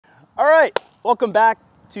All right, welcome back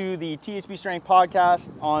to the THB Strength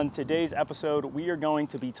Podcast. On today's episode, we are going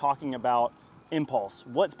to be talking about impulse.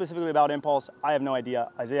 What specifically about impulse? I have no idea.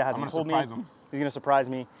 Isaiah hasn't told me. He's going to surprise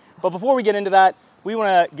me. But before we get into that, we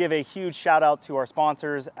want to give a huge shout out to our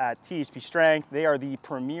sponsors at THB Strength. They are the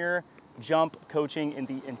premier jump coaching in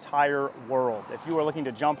the entire world. If you are looking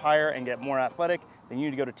to jump higher and get more athletic, then you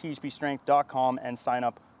need to go to thbstrength.com and sign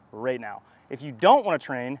up right now. If you don't want to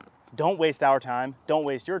train, don't waste our time, don't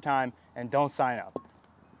waste your time, and don't sign up.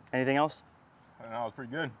 Anything else? I don't know, it was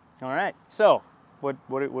pretty good. All right, so what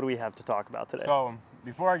do we have to talk about today? So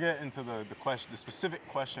before I get into the specific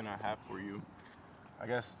question I have for you, I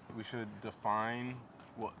guess we should define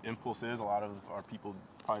what impulse is. A lot of our people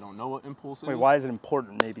probably don't know what impulse is. Wait, why is it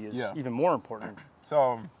important? Maybe is even more important.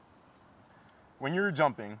 So when you're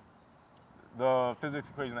jumping, the physics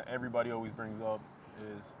equation that everybody always brings up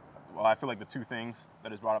is, well, I feel like the two things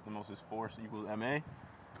that is brought up the most is force equals ma,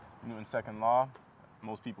 Newton's second law.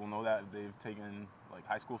 Most people know that if they've taken like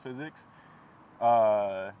high school physics.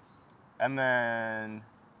 And then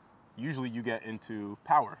usually you get into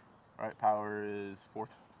power, right? Power is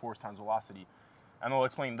force times velocity. And they'll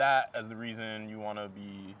explain that as the reason you want to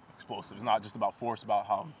be explosive. It's not just about force, about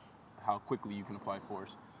how quickly you can apply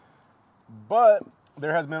force. But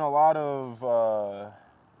there has been a lot of,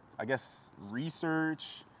 I guess,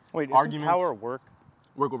 research, arguments. Power work?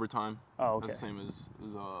 Work over time. Oh, okay. That's the same as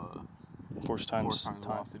force times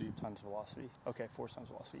velocity. Times velocity. Okay, force times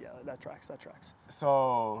velocity. Yeah, that tracks.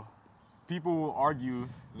 So people will argue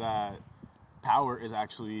that power is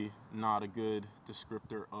actually not a good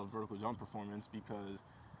descriptor of vertical jump performance because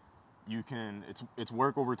it's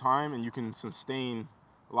work over time, and you can sustain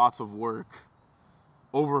lots of work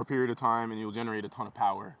over a period of time and you'll generate a ton of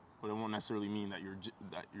power, but it won't necessarily mean that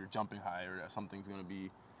you're jumping high or that something's going to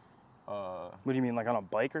be what do you mean, like on a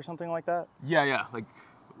bike or something like that? Yeah, like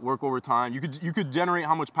work over time. You could generate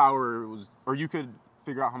how much power was, or you could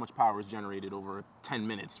figure out how much power is generated over 10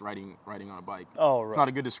 minutes riding on a bike. Oh, right. It's not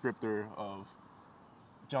a good descriptor of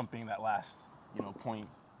jumping that lasts,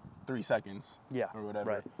 0.3 seconds. Yeah, or whatever.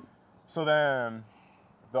 Right. So then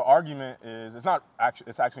the argument is,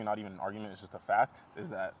 it's actually not even an argument, it's just a fact, is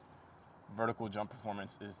that vertical jump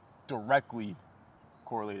performance is directly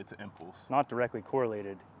correlated to impulse. Not directly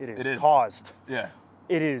correlated. It is caused. Yeah.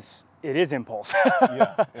 It is impulse.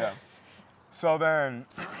 Yeah. So then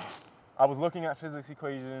I was looking at physics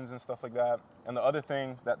equations and stuff like that, and the other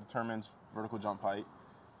thing that determines vertical jump height,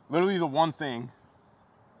 literally the one thing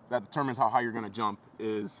that determines how high you're going to jump,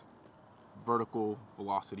 is vertical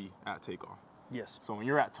velocity at takeoff. Yes. So when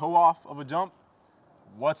you're at toe off of a jump,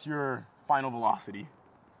 what's your final velocity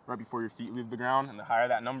right before your feet leave the ground? And the higher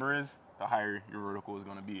that number is, the higher your vertical is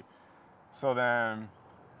going to be. So then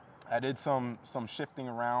I did some shifting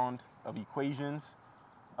around of equations.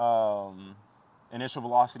 Initial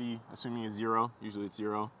velocity, assuming it's zero, usually it's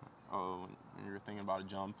zero when you're thinking about a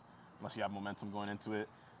jump, unless you have momentum going into it.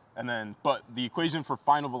 And then, but the equation for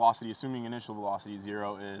final velocity, assuming initial velocity is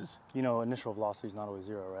zero, is... initial velocity is not always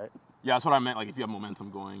zero, right? Yeah, that's what I meant, like if you have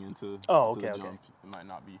momentum going into, the jump, it might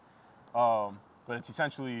not be. But it's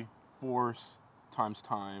essentially force times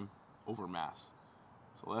time over mass.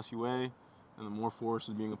 So the less you weigh, and the more force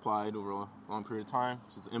is being applied over a long period of time,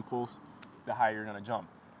 which is impulse, the higher you're going to jump.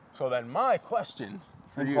 So then my question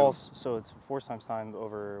for impulse, so it's force times time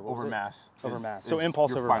over mass. Over mass. So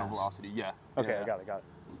impulse over final mass. Velocity, yeah. Okay, yeah. I got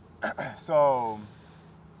it. So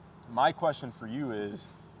my question for you is,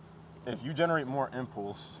 if you generate more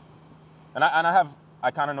impulse, and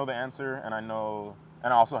I kind of know the answer, and I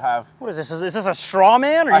also have... What is this? Is this a straw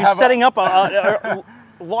man? Are you setting up a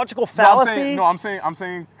logical fallacy? I'm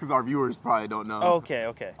saying because our viewers probably don't know.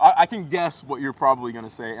 Okay. I can guess what you're probably going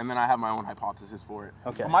to say, and then I have my own hypothesis for it.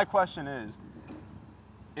 Okay. But my question is,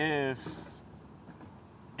 if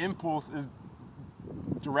impulse is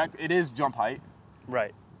direct, it is jump height.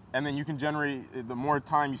 Right. And then you can generate, the more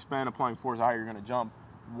time you spend applying force, the higher you're going to jump.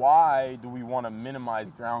 Why do we want to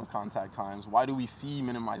minimize ground contact times? Why do we see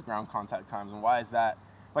minimized ground contact times? And why is that?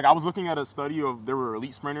 Like, I was looking at a study of, there were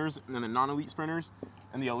elite sprinters and then the non-elite sprinters,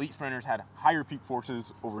 and the elite sprinters had higher peak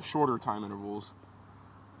forces over shorter time intervals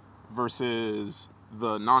versus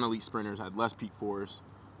the non-elite sprinters had less peak force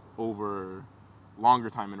over longer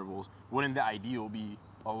time intervals. Wouldn't the ideal be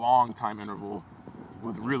a long time interval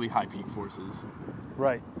with really high peak forces?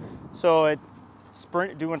 Right. So do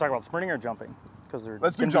we want to talk about sprinting or jumping? Because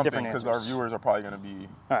let's do jumping, because our viewers are probably going to be...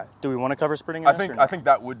 All right. Do we want to cover sprinting? I think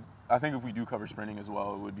if we do cover sprinting as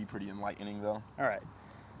well, it would be pretty enlightening, though. All right.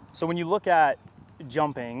 So when you look at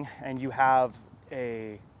jumping and you have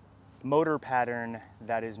a motor pattern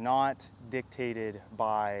that is not dictated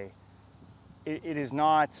by, it is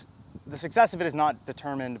not the success of it is not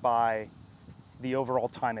determined by the overall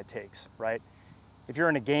time it takes, right? If you're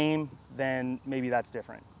in a game, then maybe that's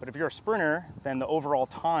different. But if you're a sprinter, then the overall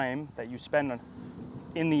time that you spend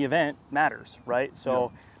in the event matters, right?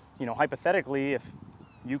 So, you know, hypothetically, if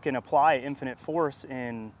you can apply infinite force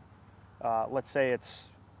in, let's say it's,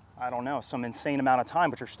 I don't know, some insane amount of time,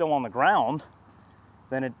 but you're still on the ground,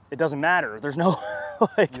 then it doesn't matter. There's no,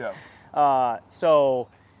 like, so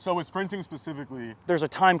with sprinting specifically, there's a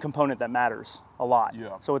time component that matters a lot.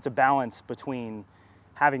 Yeah. So it's a balance between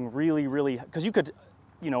having really, because you could,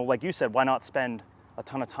 you know, like you said, why not spend a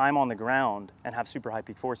ton of time on the ground and have super high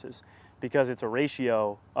peak forces? Because it's a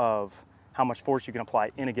ratio of how much force you can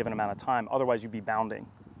apply in a given amount of time. Otherwise you'd be bounding,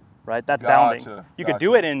 right? That's bounding. You could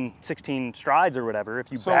do it in 16 strides or whatever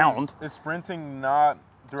if you bound. Is sprinting not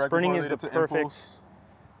directly Sprinting is the to perfect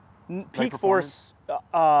impulse, peak force.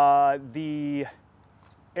 The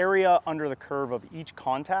area under the curve of each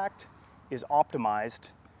contact is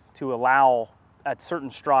optimized to allow, at certain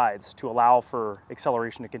strides, to allow for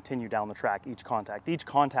acceleration to continue down the track, each contact. Each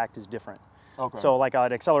contact is different. Okay. So like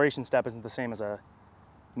an acceleration step isn't the same as a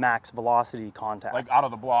max velocity contact. Like out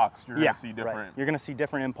of the blocks, you're gonna see different. Right. You're gonna see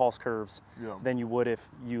different impulse curves than you would if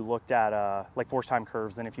you looked at like force time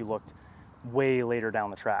curves than if you looked way later down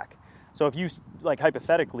the track. So if you, like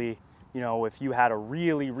hypothetically, you know, if you had a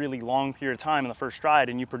really long period of time in the first stride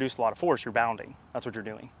and you produced a lot of force, you're bounding. That's what you're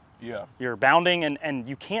doing. Yeah. You're bounding, and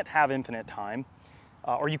you can't have infinite time,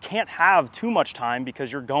 or you can't have too much time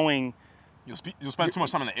because you're going. You'll spend too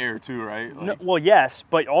much time in the air too, right? Like, no, well, yes,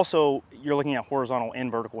 but also you're looking at horizontal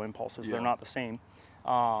and vertical impulses. They're not the same.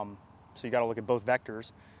 So you got to look at both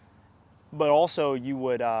vectors. But also you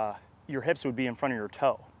would, your hips would be in front of your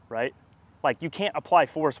toe, right? Like you can't apply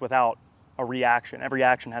force without a reaction. Every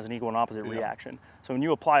action has an equal and opposite reaction. So when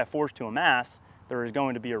you apply a force to a mass, there is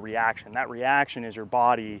going to be a reaction. That reaction is your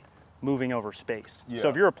body moving over space. So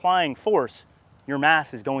if you're applying force, your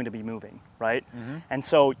mass is going to be moving, right? And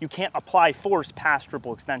so you can't apply force past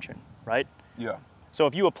triple extension, right? Yeah. So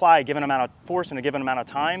if you apply a given amount of force in a given amount of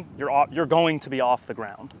time, you're going to be off the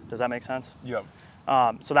ground. Does that make sense? Yeah.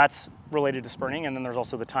 So that's related to sprinting, and then there's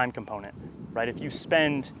also the time component, right? If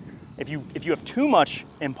you have too much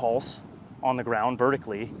impulse on the ground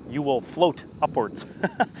vertically, you will float upwards.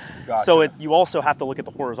 Gotcha. So you also have to look at the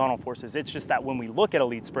horizontal forces. It's just that when we look at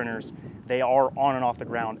elite sprinters, they are on and off the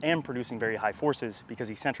ground and producing very high forces because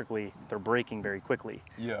eccentrically they're braking very quickly.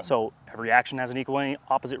 Yeah. So every action has an equal and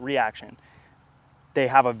opposite reaction. They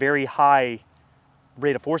have a very high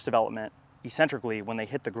rate of force development eccentrically when they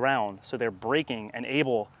hit the ground, so they're braking and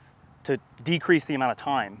able to decrease the amount of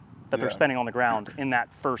time that they're spending on the ground in that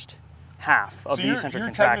first half of the eccentric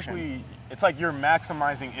contraction. Technically, it's like you're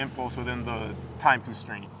maximizing impulse within the time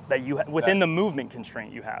constraint. That within the movement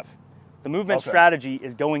constraint you have. The movement strategy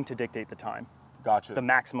is going to dictate the time. Gotcha. The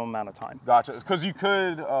maximum amount of time. Gotcha. Because you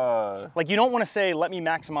could... Like you don't want to say, let me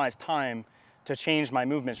maximize time to change my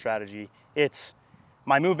movement strategy. It's,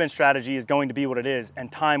 my movement strategy is going to be what it is,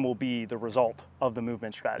 and time will be the result of the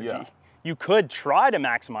movement strategy. Yeah. You could try to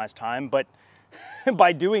maximize time, but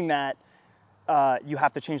by doing that, you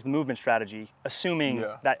have to change the movement strategy, assuming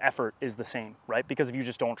that effort is the same, right? Because if you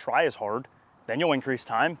just don't try as hard, then you'll increase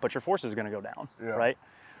time, but your force is going to go down, right?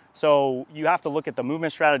 So you have to look at the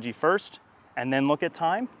movement strategy first, and then look at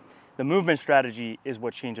time. The movement strategy is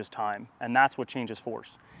what changes time, and that's what changes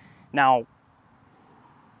force. Now,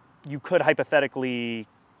 you could hypothetically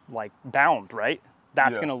like bound, right?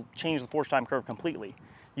 That's going to change the force time curve completely.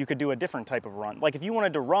 You could do a different type of run. Like if you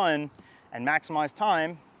wanted to run and maximize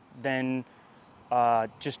time, then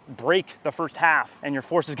just break the first half and your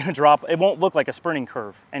force is going to drop. It won't look like a sprinting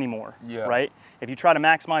curve anymore, right? If you try to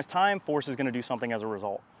maximize time, force is going to do something as a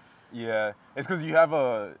result. Yeah, it's because you have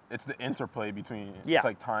it's the interplay between it's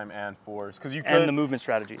like time and force. Because you could, and the movement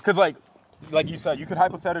strategy. Because like you said, you could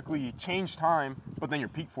hypothetically change time, but then your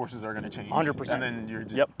peak forces are going to change. 100%. And then you're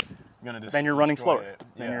just going to then you're running slower. It.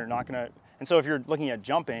 Then you're not going to. And so if you're looking at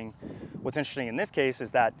jumping, what's interesting in this case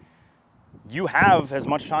is that you have as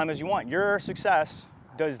much time as you want. Your success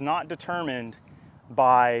does not determined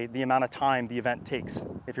by the amount of time the event takes.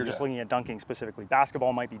 If you're just looking at dunking specifically,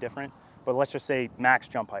 basketball might be different, but let's just say max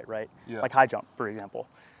jump height, right? Like high jump, for example.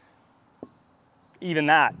 Even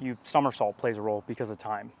that, somersault plays a role because of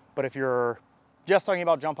time. But if you're just talking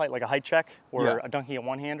about jump height, like a height check or a dunking at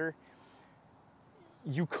one-hander,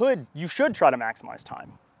 you should try to maximize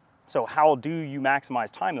time. So how do you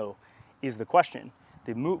maximize time though, is the question.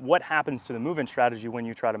 What happens to the movement strategy when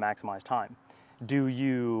you try to maximize time?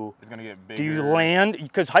 It's gonna get bigger. Do you land?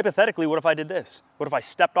 Because hypothetically, what if I did this? What if I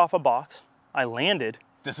stepped off a box, I landed,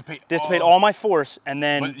 dissipate all my force, and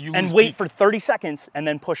then wait for 30 seconds and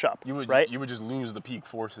then push up. You would, right? You would just lose the peak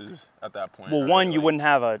forces at that point. Well, one, you wouldn't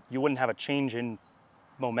have a change in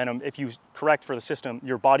momentum if you correct for the system,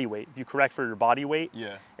 your body weight. If you correct for your body weight,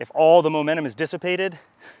 yeah. If all the momentum is dissipated,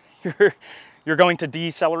 you're going to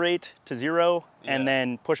decelerate to zero and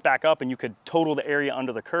then push back up, and you could total the area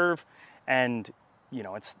under the curve, and you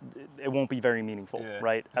know it won't be very meaningful,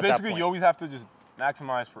 right? So basically, you always have to just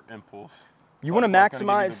maximize for impulse. You want to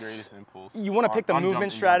maximize. You want to pick the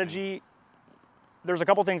movement strategy. There's a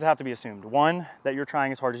couple things that have to be assumed. One, that you're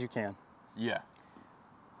trying as hard as you can. Yeah.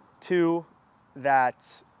 Two, that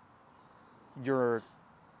you're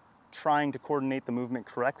trying to coordinate the movement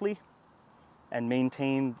correctly and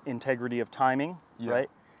maintain integrity of timing, right?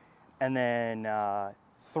 And then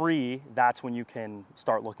three, that's when you can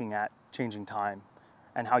start looking at changing time.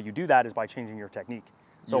 And how you do that is by changing your technique.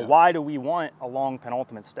 So why do we want a long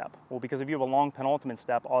penultimate step? Well, because if you have a long penultimate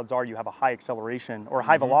step, odds are you have a high acceleration or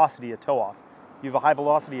high velocity at toe off. You have a high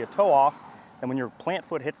velocity at toe off, and when your plant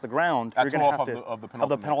foot hits the ground, you're going to have to, of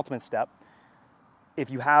the penultimate step.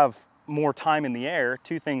 If you have more time in the air,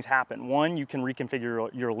 two things happen. One, you can reconfigure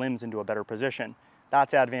your limbs into a better position.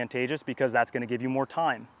 That's advantageous because that's going to give you more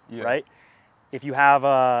time, right? If you have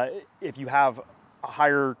a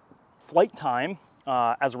higher flight time,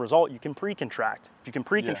 as a result, you can pre-contract. If you can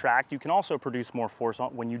pre-contract, you can also produce more force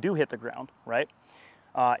when you do hit the ground, right?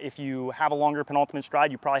 If you have a longer penultimate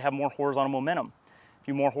stride, you probably have more horizontal momentum. If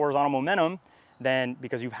you have more horizontal momentum, then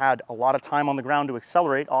because you've had a lot of time on the ground to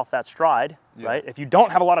accelerate off that stride, right? If you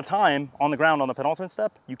don't have a lot of time on the ground on the penultimate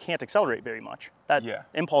step, you can't accelerate very much. That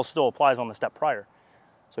impulse still applies on the step prior.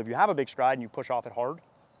 So if you have a big stride and you push off it hard,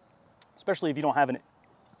 especially if you don't have an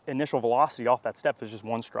initial velocity off that step, if it's just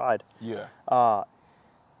one stride,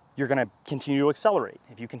 you're going to continue to accelerate.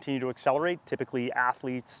 If you continue to accelerate, typically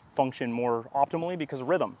athletes function more optimally because of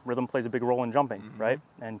rhythm. Rhythm plays a big role in jumping, right?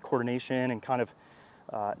 And coordination and kind of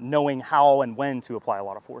knowing how and when to apply a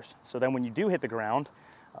lot of force. So then when you do hit the ground,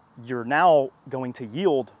 you're now going to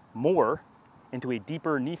yield more into a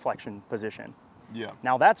deeper knee flexion position.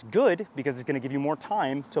 Now that's good because it's going to give you more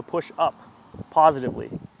time to push up positively.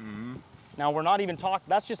 Now we're not even talking,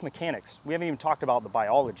 that's just mechanics. We haven't even talked about the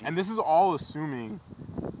biology. And this is all assuming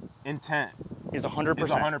intent is 100%. Is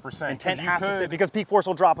 100%. Intent has to sit, because peak force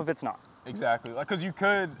will drop if it's not. Exactly, because you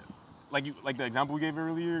could, like the example we gave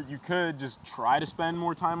earlier, you could just try to spend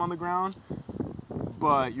more time on the ground,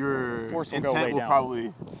 but your intent will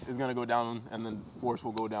probably is going to go down, and then force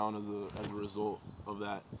will go down as a result of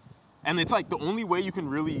that. And it's like the only way you can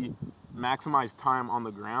really maximize time on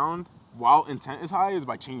the ground while intent is high is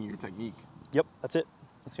by changing your technique. Yep, that's it.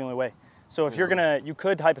 That's the only way. So if you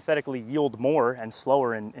could hypothetically yield more and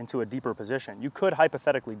slower into a deeper position. You could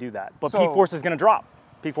hypothetically do that, but peak force is going to drop.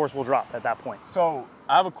 Peak force will drop at that point. So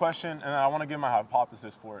I have a question, and I want to give my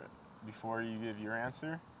hypothesis for it before you give your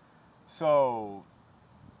answer. So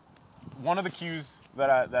one of the cues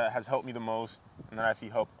that has helped me the most, and that I see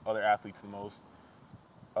help other athletes the most,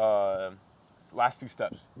 last two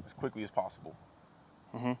steps as quickly as possible.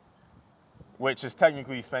 Which is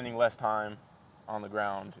technically spending less time on the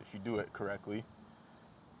ground if you do it correctly.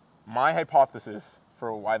 My hypothesis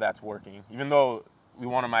for why that's working, even though we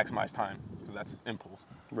want to maximize time because that's impulse.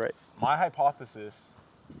 Right. My hypothesis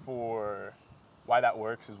for why that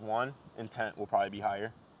works is one, intent will probably be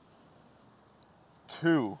higher.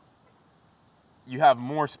 Two, you have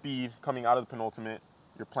more speed coming out of the penultimate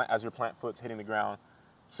as your plant foot's hitting the ground,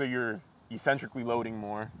 so you're eccentrically loading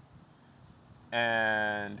more,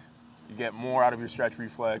 and you get more out of your stretch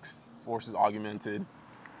reflex. Force is augmented.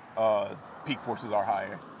 Peak forces are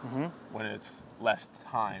higher when it's less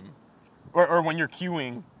time, or when you're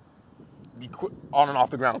cueing, be on and off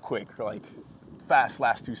the ground quick, or like fast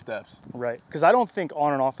last two steps. Right. Because I don't think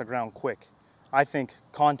on and off the ground quick. I think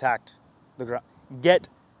contact the ground, get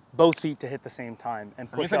both feet to hit the same time,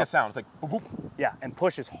 and push. It's like a sound. It's like boop, boop. Yeah, and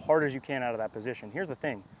push as hard as you can out of that position. Here's the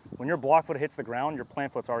thing: when your block foot hits the ground, your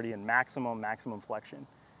plant foot's already in maximum flexion.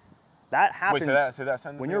 That happens. Wait, say that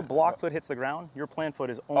sentence. When your block foot hits the ground, your plant foot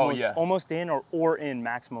is almost in or in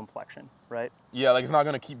maximum flexion, right? Yeah, like it's not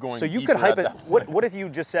gonna keep going. So you could hype it. What if you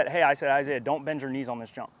just said, "Hey, I said Isaiah, don't bend your knees on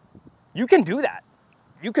this jump." You can do that.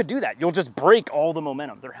 You could do that. You'll just break all the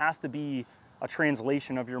momentum. There has to be a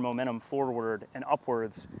translation of your momentum forward and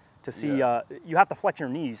upwards to see. You have to flex your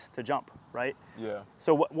knees to jump, right? Yeah.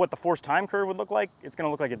 So what the force time curve would look like? It's going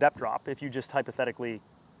to look like a depth drop if you just hypothetically,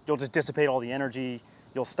 you'll just dissipate all the energy.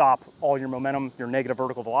 You'll stop all your momentum. Your negative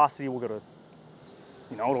vertical velocity will go to,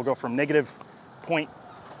 it'll go from negative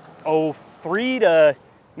 0.03 to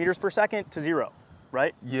meters per second to 0,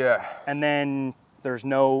 right? Yeah. And then there's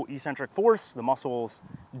no eccentric force, the muscle's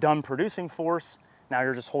done producing force. Now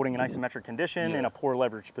you're just holding an isometric condition in a poor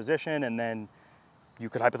leverage position, and then you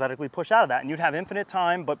could hypothetically push out of that, and you'd have infinite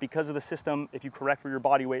time, but because of the system, if you correct for your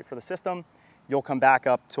body weight for the system, you'll come back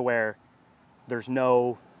up to where there's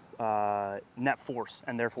no net force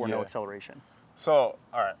and therefore no acceleration. So,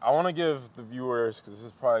 all right, I want to give the viewers, because this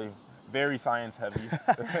is probably very science heavy,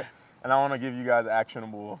 and I want to give you guys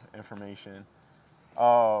actionable information.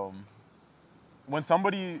 When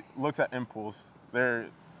somebody looks at impulse, you're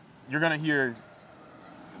going to hear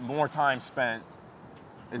more time spent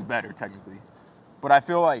is better technically. But I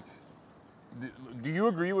feel like, do you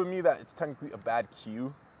agree with me that it's technically a bad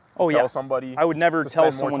cue to tell somebody? I would never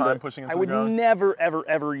tell someone more time pushing into I would the ground? never, ever,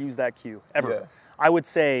 ever use that cue, ever. Yeah. I would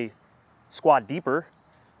say squat deeper.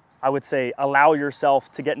 I would say allow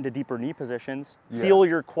yourself to get into deeper knee positions. Feel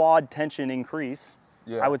your quad tension increase.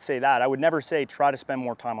 I would say that. I would never say try to spend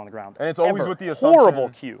more time on the ground. And it's always with the assumption. Horrible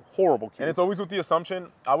cue. And it's always with the assumption.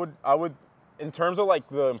 I would, in terms of like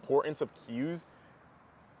the importance of cues,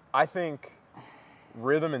 I think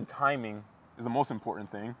rhythm and timing is the most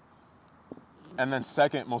important thing. And then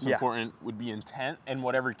second most important would be intent, and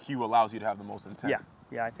whatever cue allows you to have the most intent.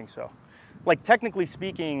 Yeah, I think so. Like technically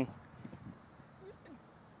speaking,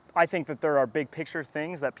 I think that there are big picture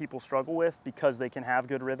things that people struggle with because they can have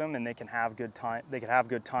good rhythm and they can have good time, they can have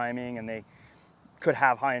good timing, and they could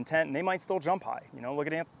have high intent, and they might still jump high. You know, look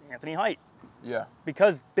at Anthony Height. Yeah.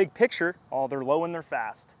 Because big picture, they're low and they're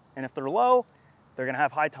fast. And if they're low, they're gonna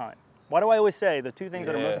have high time. Why do I always say the two things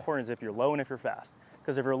that are most important is if you're low and if you're fast?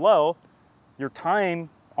 Because if you're low, your time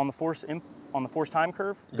on the force time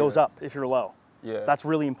curve goes up if you're low. That's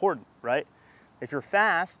really important, right? If you're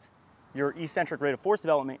fast, your eccentric rate of force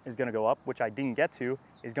development is gonna go up, which I didn't get to,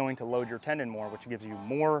 is going to load your tendon more, which gives you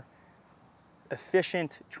more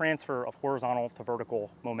efficient transfer of horizontal to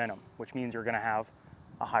vertical momentum, which means you're gonna have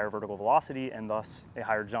a higher vertical velocity and thus a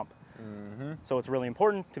higher jump. So it's really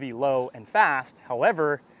important to be low and fast.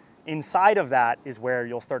 However, inside of that is where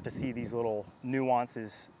you'll start to see these little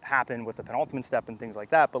nuances happen with the penultimate step and things like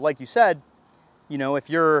that. But like you said, you know, if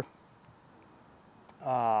your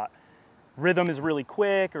rhythm is really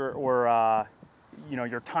quick or you know,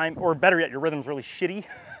 your time, or better yet, your rhythm's really shitty,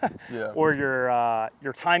 or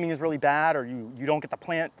your timing is really bad, or you don't get the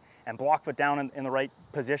plant and block foot down in the right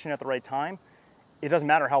position at the right time, it doesn't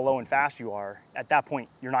matter how low and fast you are. At that point,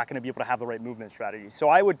 you're not gonna be able to have the right movement strategy. So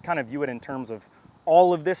I would kind of view it in terms of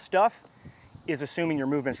all of this stuff is assuming your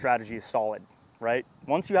movement strategy is solid, right?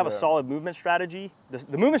 Once you have a solid movement strategy,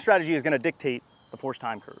 the movement strategy is gonna dictate the force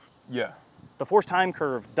time curve. The force time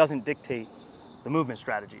curve doesn't dictate the movement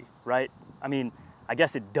strategy, right? I mean, I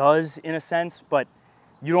guess it does in a sense, but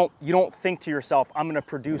you don't think to yourself, I'm gonna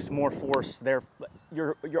produce more force there.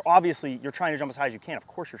 You're obviously, you're trying to jump as high as you can. Of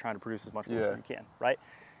course you're trying to produce as much force as you can, right?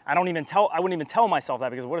 I wouldn't even tell myself that,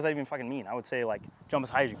 because what does that even fucking mean? I would say like, jump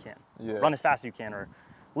as high as you can, run as fast as you can, or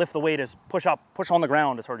lift the weight push on the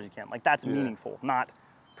ground as hard as you can. Like that's meaningful, not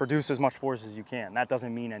produce as much force as you can. That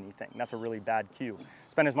doesn't mean anything. That's a really bad cue.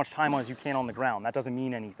 Spend as much time as you can on the ground. That doesn't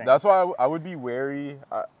mean anything. That's why I would be wary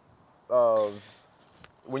of,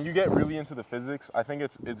 when you get really into the physics, I think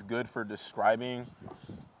it's good for describing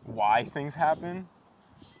why things happen.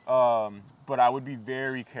 But I would be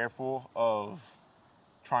very careful of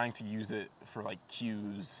trying to use it for like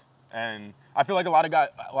cues. And I feel like a lot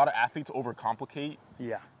of athletes overcomplicate.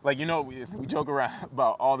 Like, you know, we joke around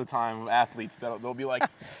about all the time with athletes. They'll be like,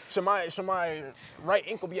 should my right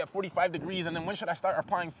ankle be at 45 degrees? And then when should I start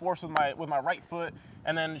applying force with my right foot?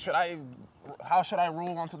 And then how should I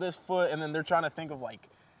roll onto this foot? And then they're trying to think of like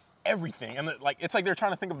everything. And like, it's like they're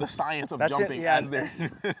trying to think of the science of jumping as they're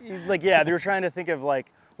like, they're trying to think of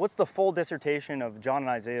like, what's the full dissertation of John and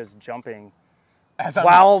Isaiah's jumping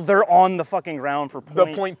while they're on the fucking ground for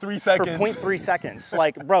 0.3 seconds. For 0.3 seconds.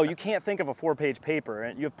 Like, bro, you can't think of a 4-page paper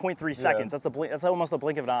and you have 0.3 seconds. That's almost a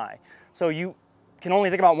blink of an eye. So you can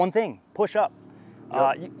only think about one thing: push up.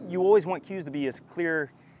 You always want cues to be as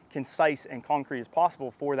clear, concise, and concrete as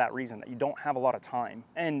possible for that reason, that you don't have a lot of time.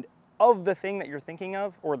 And of the thing that you're thinking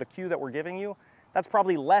of, or the cue that we're giving you, that's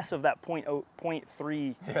probably less of that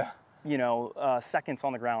 0.3 you know, seconds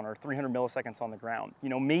on the ground, or 300 milliseconds on the ground. You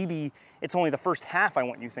know, maybe it's only the first half I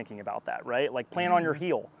want you thinking about that, right? Like plant on your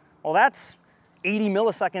heel. Well, that's 80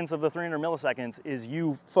 milliseconds of the 300 milliseconds is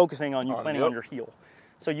you focusing on planting on your heel.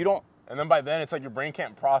 So you don't. And then by then it's like your brain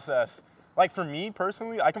can't process. Like for me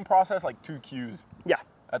personally, I can process like 2 cues.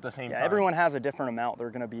 At the same time. Everyone has a different amount they're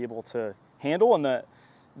gonna be able to handle, and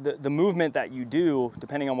the movement that you do,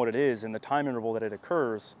 depending on what it is and the time interval that it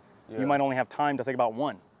occurs, you might only have time to think about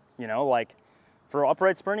one. You know, like for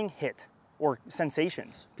upright sprinting, hit, or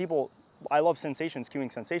sensations. People love sensations,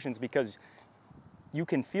 cueing sensations, because you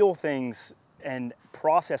can feel things and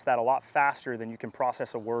process that a lot faster than you can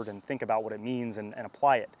process a word and think about what it means and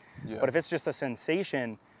apply it. Yeah. But if it's just a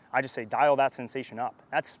sensation, I just say dial that sensation up.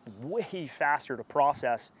 That's way faster to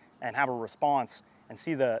process and have a response and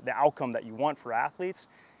see the outcome that you want for athletes.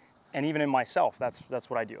 And even in myself, that's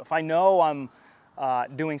what I do. If I know I'm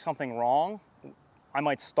doing something wrong, I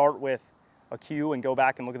might start with a cue and go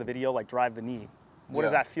back and look at the video, like drive the knee. What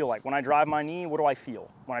does that feel like? When I drive my knee, what do I feel?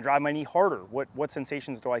 When I drive my knee harder, what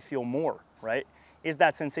sensations do I feel more, right? Is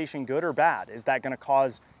that sensation good or bad? Is that gonna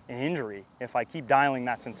cause an injury if I keep dialing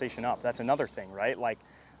that sensation up? That's another thing, right? Like,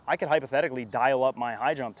 I could hypothetically dial up my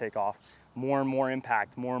high jump takeoff, more and more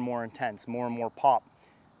impact, more and more intense, more and more pop,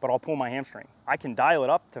 but I'll pull my hamstring. I can dial it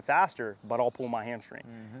up to faster, but I'll pull my hamstring.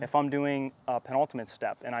 If I'm doing a penultimate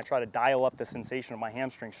step and I try to dial up the sensation of my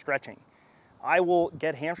hamstring stretching, I will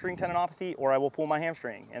get hamstring tendinopathy or I will pull my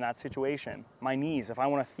hamstring in that situation. My knees, if I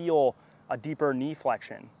want to feel a deeper knee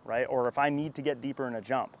flexion, right? Or if I need to get deeper in a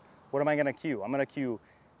jump, what am I going to cue? I'm going to cue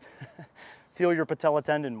feel your patella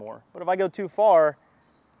tendon more. But if I go too far,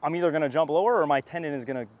 I'm either going to jump lower or my tendon is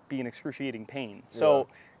going to be in excruciating pain. So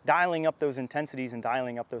dialing up those intensities and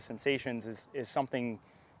dialing up those sensations is something,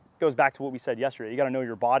 goes back to what we said yesterday. You got to know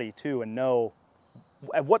your body too and know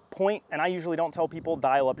at what point, and I usually don't tell people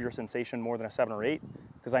dial up your sensation more than a 7 or 8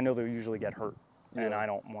 because I know they'll usually get hurt and I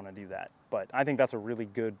don't want to do that. But I think that's a really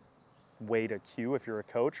good way to cue if you're a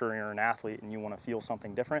coach or you're an athlete and you want to feel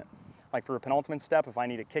something different. Like for a penultimate step, if I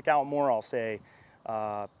need to kick out more, I'll say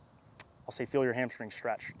feel your hamstring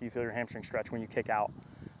stretch. Do you feel your hamstring stretch when you kick out?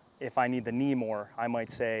 If I need the knee more, I might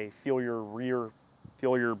say feel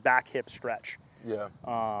your back hip stretch. Yeah.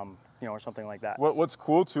 You know, or something like that. What's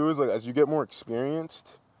cool too is like as you get more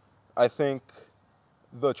experienced, I think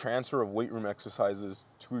the transfer of weight room exercises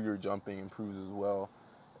to your jumping improves as well.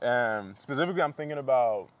 And specifically, I'm thinking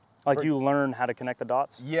about like you learn how to connect the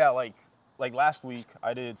dots. Yeah, like last week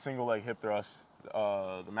I did single leg hip thrust,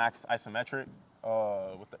 the max isometric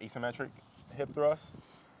with the asymmetric hip thrust,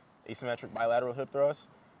 asymmetric bilateral hip thrust,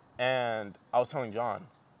 and I was telling John,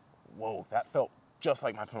 whoa, that felt just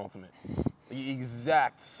like my penultimate. The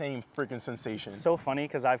exact same freaking sensation. So funny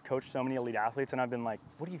because I've coached so many elite athletes and I've been like,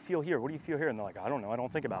 what do you feel here? What do you feel here? And they're like, I don't know, I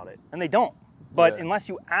don't think about it. And they don't. But unless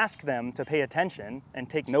you ask them to pay attention and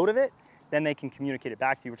take note of it, then they can communicate it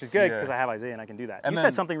back to you, which is good because I have Isaiah and I can do that. And you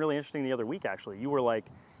said something really interesting the other week, actually. You were like,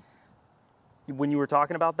 when you were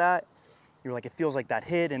talking about that, you were like, it feels like that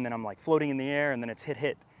hit and then I'm like floating in the air and then it's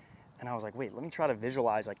hit. And I was like, wait, let me try to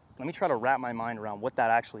visualize, like, let me try to wrap my mind around what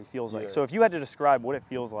that actually feels like. So if you had to describe what it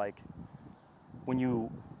feels like when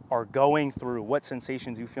you are going through what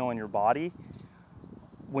sensations you feel in your body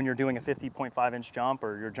when you're doing a 50.5-inch jump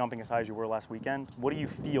or you're jumping as high as you were last weekend, what do you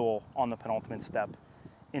feel on the penultimate step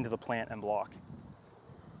into the plant and block?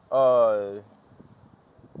 So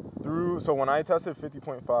when I tested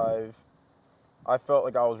 50.5, I felt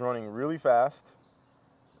like I was running really fast.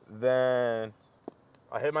 Then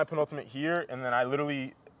I hit my penultimate here, and then I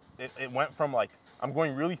literally, it went from like, I'm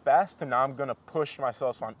going really fast to now I'm gonna push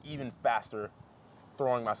myself so I'm even faster,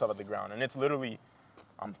 throwing myself at the ground. And it's literally,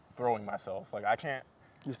 I'm throwing myself. Like I can't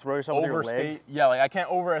you throw yourself with your leg? Yeah, like I can't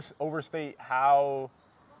overstate how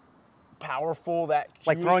powerful that cue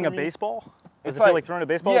like throwing is a for me. baseball? Does It's it feel like like throwing a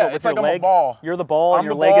baseball? Yeah, with it's your like I'm leg? a ball. You're the ball and I'm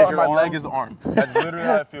your the leg ball is your and my arm? leg is the arm. That's literally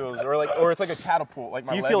how it feels. Or it's like a catapult. Like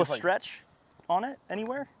my Do you leg feel a is like, stretch on it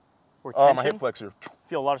anywhere? Or tension? my hip flexor.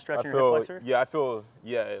 Feel a lot of stretch in your hip flexor?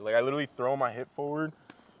 Yeah, like I literally throw my hip forward.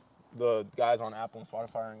 The guys on Apple and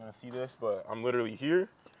Spotify aren't gonna see this, but I'm literally here.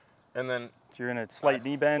 And then so you're in a slight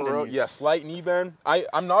knee bend? Slight knee bend.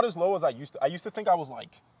 I'm not as low as I used to. I used to think I was like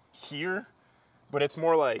here, but it's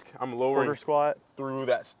more like I'm lowering quarter squat through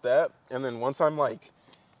that step. And then once I'm like,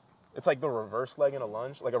 it's like the reverse leg in a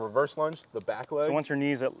lunge, like a reverse lunge, the back leg. So once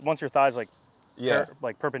your thighs like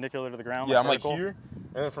like perpendicular to the ground. Yeah, like I'm vertical. like here,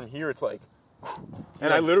 and then from here it's like,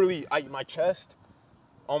 and I literally, my chest,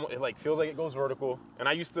 almost, it like feels like it goes vertical. And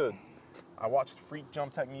I watched Freak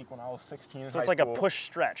Jump Technique when I was 16 in high school. So it's like a push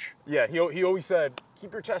stretch. Yeah, he always said,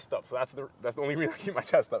 keep your chest up. So that's the only reason I keep my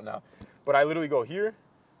chest up now. But I literally go here,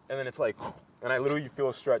 and then it's like, and I literally feel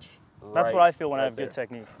a stretch. That's what I feel when I have good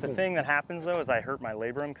technique. The thing that happens though is I hurt my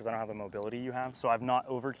labrum because I don't have the mobility you have. So I've not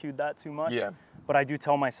over-cued that too much. Yeah. But I do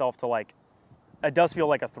tell myself to like, it does feel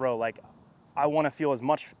like a throw. Like I want to feel as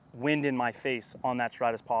much wind in my face on that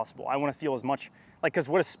stride as possible. I want to feel as much, like, because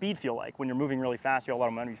what does speed feel like? When you're moving really fast, you have a lot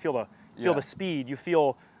of momentum. You feel the speed. You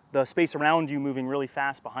feel the space around you moving really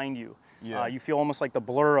fast behind you. Yeah. You feel almost like the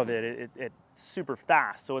blur of it. It's super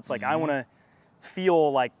fast. So it's like I want to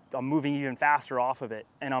feel like I'm moving even faster off of it,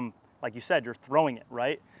 and I'm like you said, you're throwing it,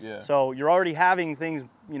 right? Yeah. So you're already having things,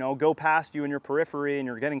 you know, go past you in your periphery and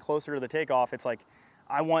you're getting closer to the takeoff. It's like,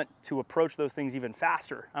 I want to approach those things even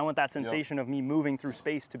faster. I want that sensation of me moving through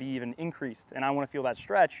space to be even increased. And I want to feel that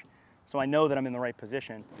stretch so I know that I'm in the right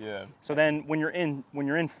position. Yeah. So then when you're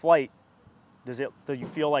in flight, do you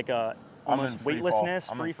feel like a almost weightlessness,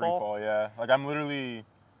 free fall? Yeah. Like I'm literally,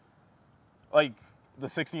 like the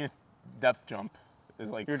 16th depth jump is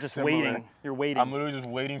like you're just similar. waiting. You're waiting. I'm literally just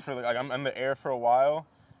waiting for like I'm in the air for a while,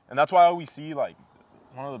 and that's why I always see like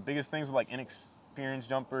one of the biggest things with like inexperienced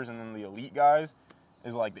jumpers and then the elite guys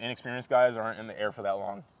is like the inexperienced guys aren't in the air for that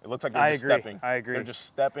long. It looks like they're just stepping. I agree. They're just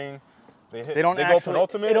stepping. They go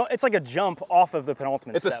penultimate. It's like a jump off of the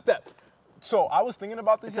penultimate step. It's a step. So I was thinking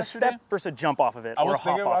about this yesterday. It's a step versus a jump off of it. I was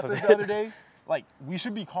thinking about this the other day. Like, we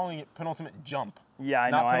should be calling it penultimate jump. Yeah, I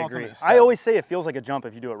know, I agree. I always say it feels like a jump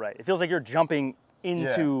if you do it right. It feels like you're jumping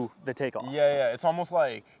into the takeoff. Yeah. It's almost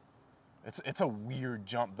like, it's a weird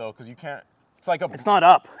jump though, because you can't, it's not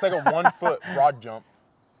up. It's like a 1 foot broad jump.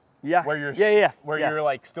 Yeah. Where you're you're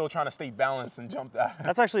like still trying to stay balanced and jump that.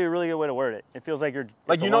 That's actually a really good way to word it. It feels like you're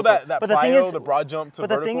like, you know that plyo, the broad jump to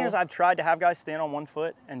vertical? But the thing is, I've tried to have guys stand on 1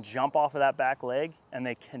 foot and jump off of that back leg, and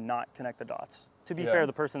they cannot connect the dots. To be fair,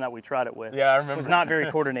 the person that we tried it with I remember. was not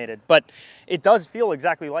very coordinated. But it does feel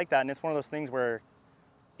exactly like that, and it's one of those things where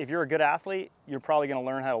if you're a good athlete, you're probably going to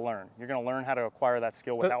learn how to learn. You're going to learn how to acquire that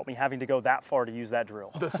skill without me having to go that far to use that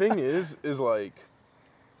drill. The thing is like,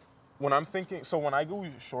 when I'm thinking, so when I go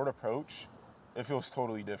short approach, it feels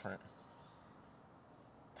totally different.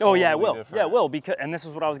 Oh yeah, it will. Yeah, it will. Because, and this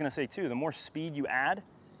is what I was going to say too. The more speed you add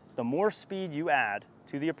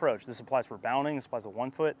to the approach. This applies for bounding. This applies to 1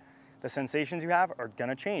 foot. The sensations you have are going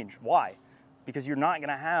to change. Why? Because you're not going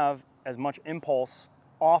to have as much impulse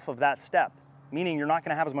off of that step. Meaning you're not going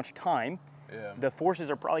to have as much time. Yeah. The forces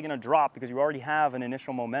are probably going to drop because you already have an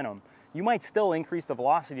initial momentum. You might still increase the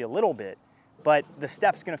velocity a little bit, but the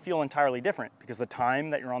step's going to feel entirely different because the time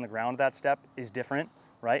that you're on the ground that step is different,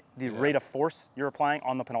 right? The rate of force you're applying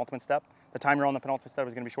on the penultimate step, the time you're on the penultimate step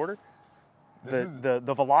is going to be shorter.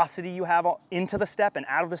 The velocity you have into the step and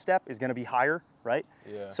out of the step is going to be higher, right?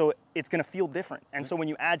 Yeah. So it's going to feel different. And so when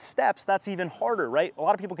you add steps, that's even harder, right? A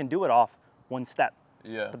lot of people can do it off 1 step.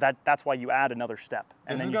 Yeah. But that's why you add another step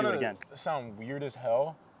and then you do it again. This is gonna sound weird as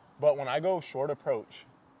hell, but when I go short approach,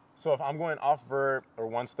 so if I'm going off vert or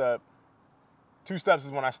 1 step, 2 steps is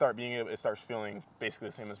when I start it starts feeling basically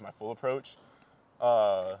the same as my full approach.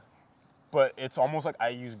 But it's almost like I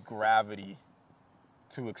use gravity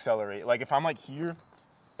to accelerate. Like if I'm like here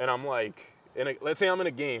and I'm like, let's say I'm in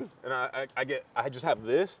a game and I just have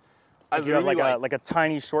this. Like you have like a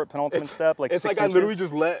tiny short penultimate step, like it's 6 like inches. I literally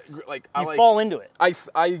just you fall into it.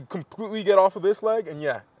 I completely get off of this leg and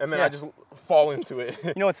then I just fall into it.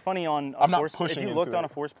 You know what's funny on a force plate? If you looked on a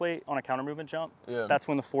force plate on a counter movement jump, that's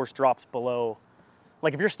when the force drops below.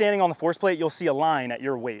 Like if you're standing on the force plate, you'll see a line at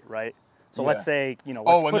your weight, right? So let's say, you know,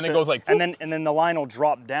 and then it goes like, and then the line will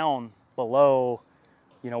drop down below,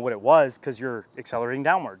 you know, what it was because you're accelerating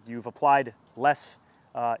downward. You've applied less.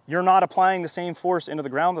 You're not applying the same force into the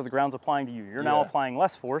ground that the ground's applying to you. You're now applying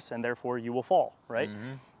less force, and therefore you will fall, right?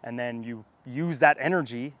 Mm-hmm. And then you use that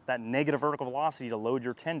energy, that negative vertical velocity, to load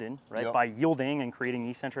your tendon, right? By yielding and creating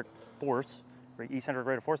eccentric force, or eccentric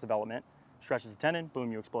rate of force development, stretches the tendon,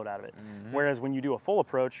 boom, you explode out of it. Mm-hmm. Whereas when you do a full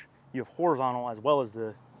approach, you have horizontal as well as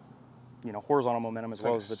the, you know, horizontal momentum as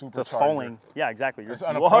well as the falling. Yeah, exactly.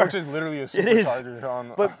 An approach is literally a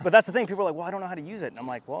supercharger. But that's the thing. People are like, well, I don't know how to use it. And I'm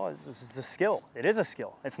like, well, this is a skill. It is a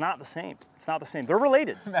skill. It's not the same. It's not the same. They're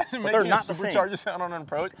related, but they're not the same. Supercharger sound on an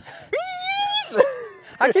approach.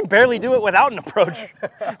 I can barely do it without an approach,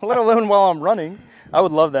 let alone while I'm running. I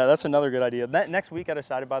would love that. That's another good idea. Next week, I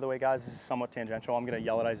decided, by the way, guys, this is somewhat tangential. I'm going to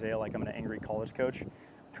yell at Isaiah like I'm an angry college coach,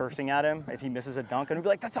 cursing at him if he misses a dunk, and he'll be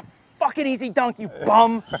like, that's a fucking easy dunk, you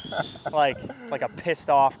bum. like a pissed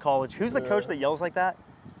off college. Who's the coach that yells like that?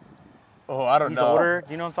 Oh, I don't know. He's older.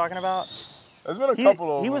 Do you know what I'm talking about? There's been a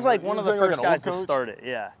couple of He was like one of the first guys to start it,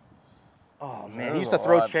 yeah. Oh man, he used to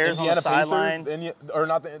throw chairs on the sideline. Or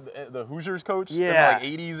not the Hoosiers coach? Yeah.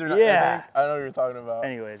 In the like 80s or yeah. I know what you're talking about.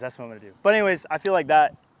 Anyways, that's what I'm gonna do. But anyways, I feel like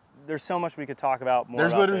that there's so much we could talk about more.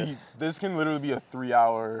 This can literally be a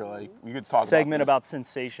 3-hour, like, we could talk segment about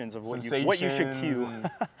sensations of what you should cue.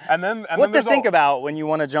 And then what to think about when you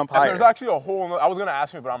want to jump higher. There's actually a whole, I was gonna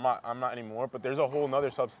ask you, but I'm not anymore, but there's a whole nother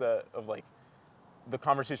subset of like the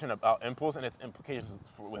conversation about impulse and its implications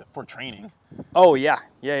for training. Oh yeah.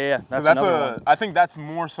 That's another one. I think that's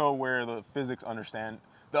more so where the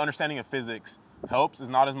understanding of physics helps, is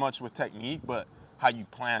not as much with technique, but how you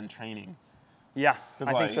plan training. Yeah,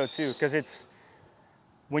 I think so too, because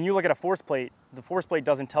when you look at a force plate, the force plate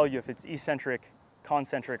doesn't tell you if it's eccentric,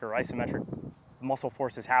 concentric, or isometric muscle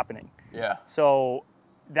force is happening. Yeah. So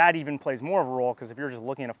that even plays more of a role, because if you're just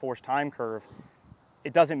looking at a force time curve,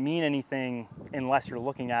 it doesn't mean anything unless you're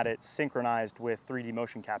looking at it synchronized with 3D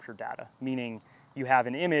motion capture data, meaning you have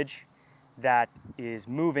an image that is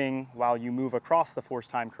moving while you move across the force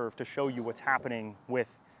time curve to show you what's happening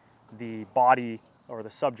with the body or the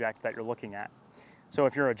subject that you're looking at. So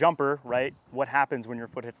if you're a jumper, right, what happens when your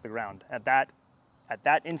foot hits the ground? At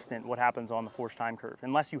that instant, what happens on the force time curve?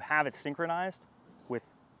 Unless you have it synchronized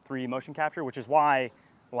with 3D motion capture, which is why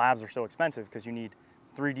labs are so expensive, because you need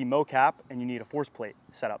 3D mocap and you need a force plate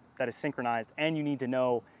setup that is synchronized, and you need to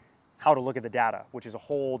know how to look at the data, which is a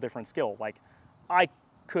whole different skill. Like, I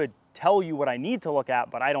could tell you what I need to look at,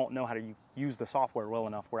 but I don't know how to use the software well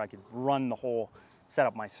enough where I could run the whole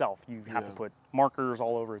setup myself. You have to put markers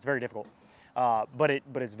all over. It's very difficult, but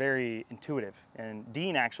it's very intuitive. And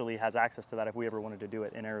Dean actually has access to that if we ever wanted to do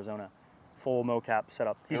it in Arizona, full mocap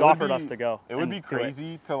setup. He's offered us to go. It would be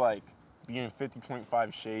crazy to like be in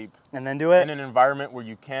 50.5 shape and then do it in an environment where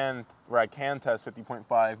I can test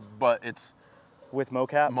 50.5, but it's with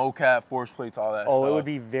mocap, force plates, all that stuff. Oh, it would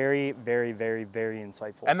be very, very, very, very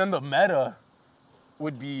insightful. And then the meta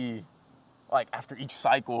would be like after each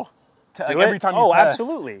cycle, like every time you test.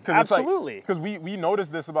 Absolutely, absolutely. Because we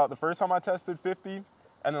noticed this about the first time I tested 50, and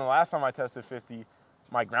then the last time I tested 50,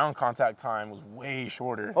 my ground contact time was way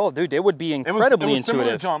shorter. Oh, dude, it would be incredibly it was similar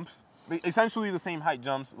intuitive. Jumps, essentially the same height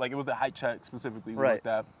jumps. Like it was the height check specifically. We looked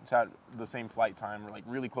at, which had the same flight time, or like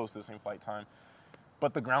really close to the same flight time.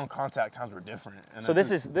 But the ground contact times were different. And so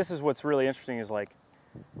this is what's really interesting, is like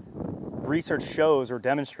research shows or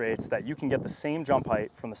demonstrates that you can get the same jump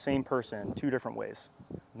height from the same person 2 different ways.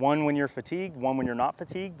 One when you're fatigued, one when you're not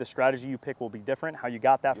fatigued. The strategy you pick will be different. How you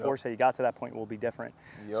got that force, how you got to that point will be different.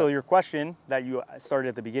 So your question that you started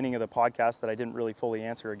at the beginning of the podcast that I didn't really fully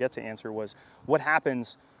answer or get to answer was, what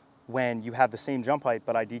happens when you have the same jump height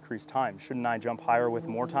but I decrease time? Shouldn't I jump higher with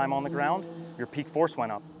more time on the ground? Your peak force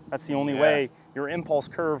went up. That's the only way. Your impulse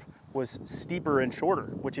curve was steeper and shorter,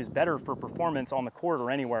 which is better for performance on the court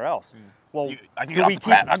or anywhere else. Well, I can get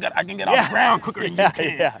off the ground quicker than you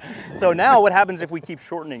can. Yeah. So now what happens if we keep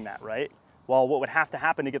shortening that, right? Well, what would have to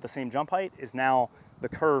happen to get the same jump height is now the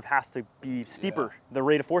curve has to be steeper. The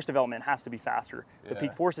rate of force development has to be faster. The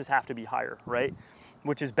peak forces have to be higher, right?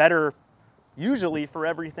 Which is better usually for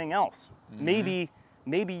everything else. Maybe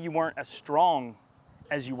you weren't as strong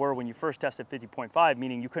as you were when you first tested 50.5,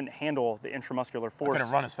 meaning you couldn't handle the intramuscular force. I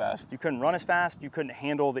couldn't run as fast. You couldn't run as fast. You couldn't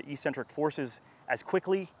handle the eccentric forces as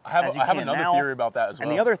quickly I have another now. theory about that as well.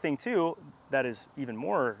 And the other thing too, that is even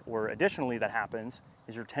more, or additionally that happens,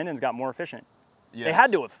 is your tendons got more efficient. They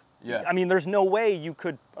had to have. I mean, there's no way you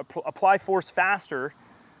could apply force faster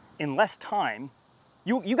in less time.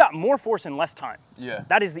 You got more force in less time.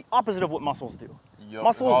 That is the opposite of what muscles do.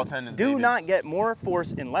 Muscles do not get more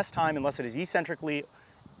force in less time unless it is eccentrically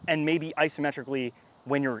and maybe isometrically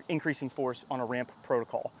when you're increasing force on a ramp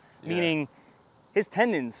protocol. Meaning his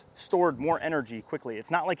tendons stored more energy quickly. It's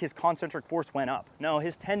not like his concentric force went up. No,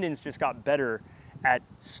 his tendons just got better at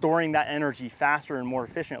storing that energy faster and more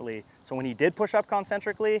efficiently. So when he did push up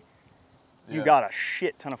concentrically, you got a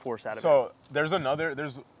shit ton of force out of it. So there's another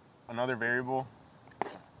variable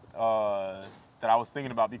that I was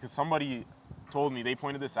thinking about, because somebody told me, they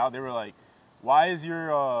pointed this out. They were like, why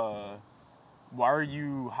are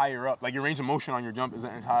you higher up? Like your range of motion on your jump isn't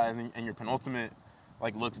as high, and your penultimate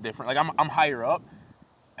like looks different. Like I'm higher up,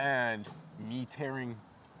 and me tearing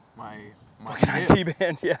my IT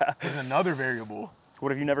band, is another variable.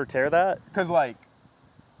 What if you never tear that? Because like,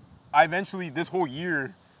 I eventually this whole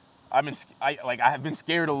year, I have been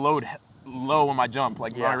scared to load low on my jump,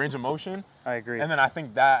 like my range of motion. I agree. And then I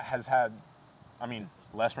think that has had,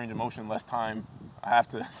 less range of motion, less time. I have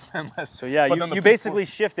to spend less. So yeah, you basically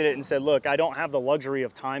shifted it and said, look, I don't have the luxury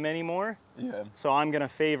of time anymore. So I'm gonna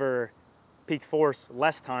favor peak force,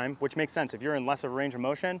 less time, which makes sense. If you're in less of a range of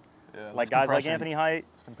motion, like guys like Anthony Height,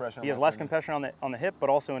 he has less compression on the hip, but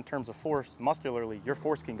also in terms of force, muscularly, your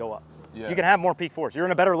force can go up. You can have more peak force. You're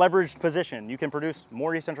in a better leveraged position. You can produce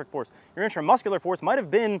more eccentric force. Your intramuscular force might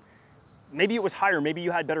have been, maybe it was higher. Maybe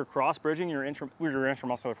you had better cross bridging. Your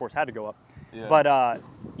intramuscular force had to go up. But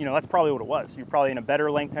that's probably what it was. You're probably in a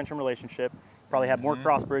better length tension relationship. Probably had more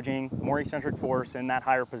cross bridging, more eccentric force in that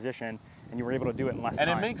higher position, and you were able to do it in less time.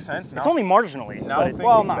 And it makes sense. It's only marginally. Not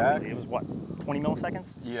really. It was what, 20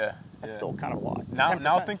 milliseconds? That's still kind of a lot.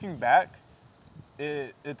 Now thinking back,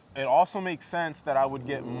 it also makes sense that I would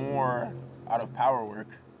get more out of power work.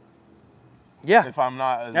 Yeah. If I'm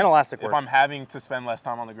not and elastic work. If I'm having to spend less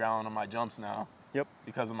time on the ground on my jumps now, Yep.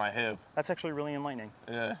 Because of my hip. That's actually really enlightening.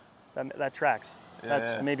 Yeah. That tracks. Yeah,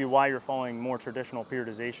 That's maybe why you're following more traditional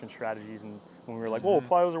periodization strategies, and when we were like, "Whoa,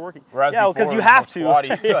 plyos are working." Whereas yeah, because you have to.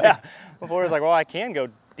 Yeah. Before it was like, "Well, I can go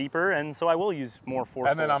deeper, and so I will use more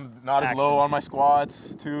force." And then I'm not as low on my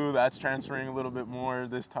squats too. That's transferring a little bit more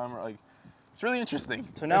this time. Like, it's really interesting.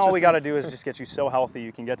 So now all we got to do is just get you so healthy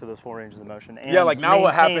you can get to those 4 ranges of motion. And yeah, like now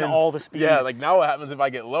what happens? All the speed. Yeah, like now what happens if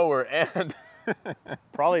I get lower and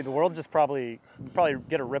probably the world just probably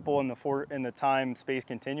get a ripple in the time space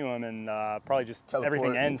continuum, and probably just teleport.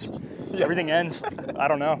 Everything ends. Yeah. Everything ends. I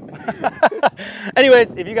don't know.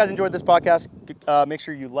 Anyways, if you guys enjoyed this podcast, make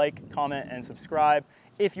sure you like, comment, and subscribe.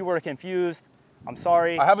 If you were confused, I'm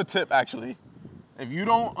sorry. I have a tip actually. If you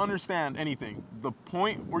don't understand anything, the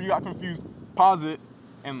point where you got confused, pause it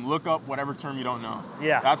and look up whatever term you don't know.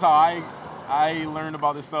 Yeah. That's how I learned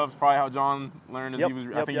about this stuff. It's probably how John learned. Yep,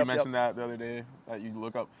 I think you mentioned that the other day, that you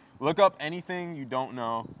look up anything you don't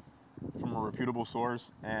know from a reputable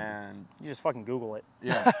source, and you just fucking Google it.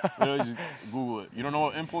 Yeah, really just Google it. You don't know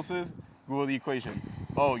what impulse is? Google the equation.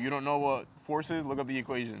 Oh, you don't know what force is? Look up the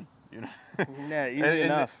equation. You know? Yeah, easy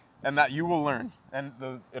enough. And that you will learn, and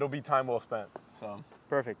it'll be time well spent. So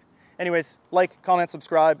perfect. Anyways, like, comment,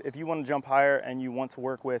 subscribe. If you want to jump higher and you want to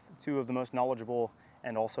work with two of the most knowledgeable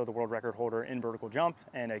and also the world record holder in vertical jump,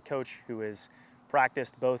 and a coach who is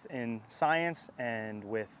practiced both in science and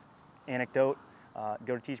with anecdote,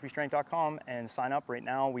 go to thbstrength.com and sign up right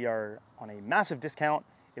now. We are on a massive discount.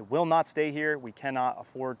 It will not stay here. We cannot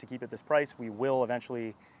afford to keep it this price. We will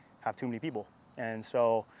eventually have too many people. And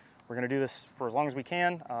so we're gonna do this for as long as we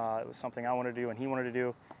can. It was something I wanted to do and he wanted to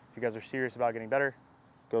do. If you guys are serious about getting better,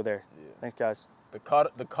 go there. Yeah. Thanks, guys.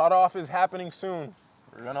 The cutoff is happening soon.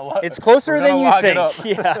 It's closer than you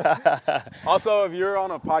think. Yeah. Also, if you're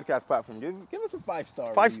on a podcast platform, give us a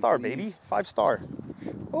 5-star. 5-star, baby. 5-star.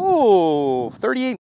 Ooh, 38.